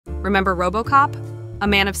Remember RoboCop? A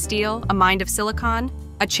man of steel, a mind of silicon,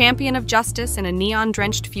 a champion of justice in a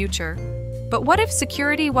neon-drenched future. But what if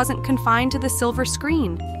security wasn't confined to the silver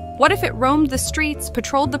screen? What if it roamed the streets,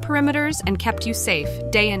 patrolled the perimeters, and kept you safe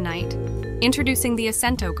day and night? Introducing the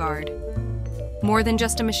Ascento Guard. More than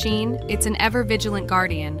just a machine, it's an ever-vigilant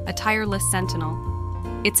guardian, a tireless sentinel.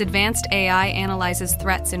 Its advanced AI analyzes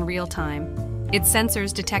threats in real time. Its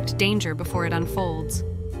sensors detect danger before it unfolds.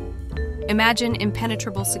 Imagine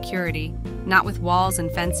impenetrable security, not with walls and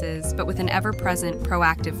fences, but with an ever-present,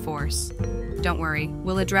 proactive force. Don't worry,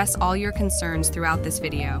 we'll address all your concerns throughout this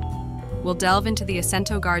video. We'll delve into the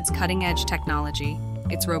Ascento Guard's cutting-edge technology,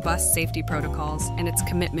 its robust safety protocols, and its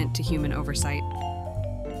commitment to human oversight.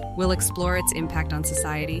 We'll explore its impact on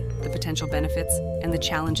society, the potential benefits, and the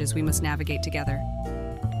challenges we must navigate together.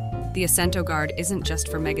 The Ascento Guard isn't just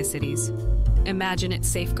for megacities. Imagine it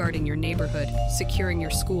safeguarding your neighborhood, securing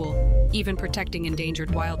your school, even protecting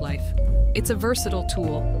endangered wildlife. It's a versatile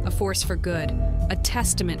tool, a force for good, a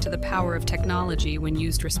testament to the power of technology when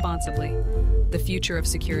used responsibly. The future of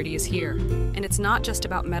security is here, and it's not just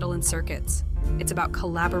about metal and circuits. It's about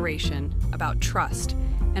collaboration, about trust,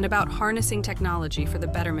 and about harnessing technology for the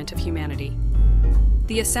betterment of humanity.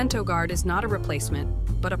 The Ascento Guard is not a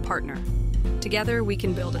replacement, but a partner. Together, we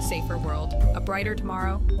can build a safer world, a brighter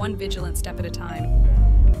tomorrow, one vigilant step at a time.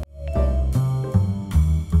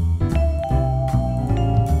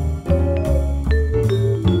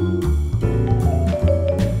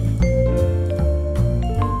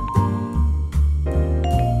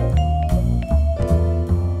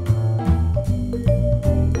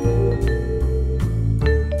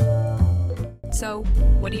 So,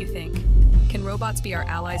 what do you think? Can robots be our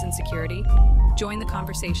allies in security? Join the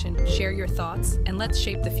conversation, share your thoughts, and let's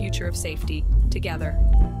shape the future of safety together.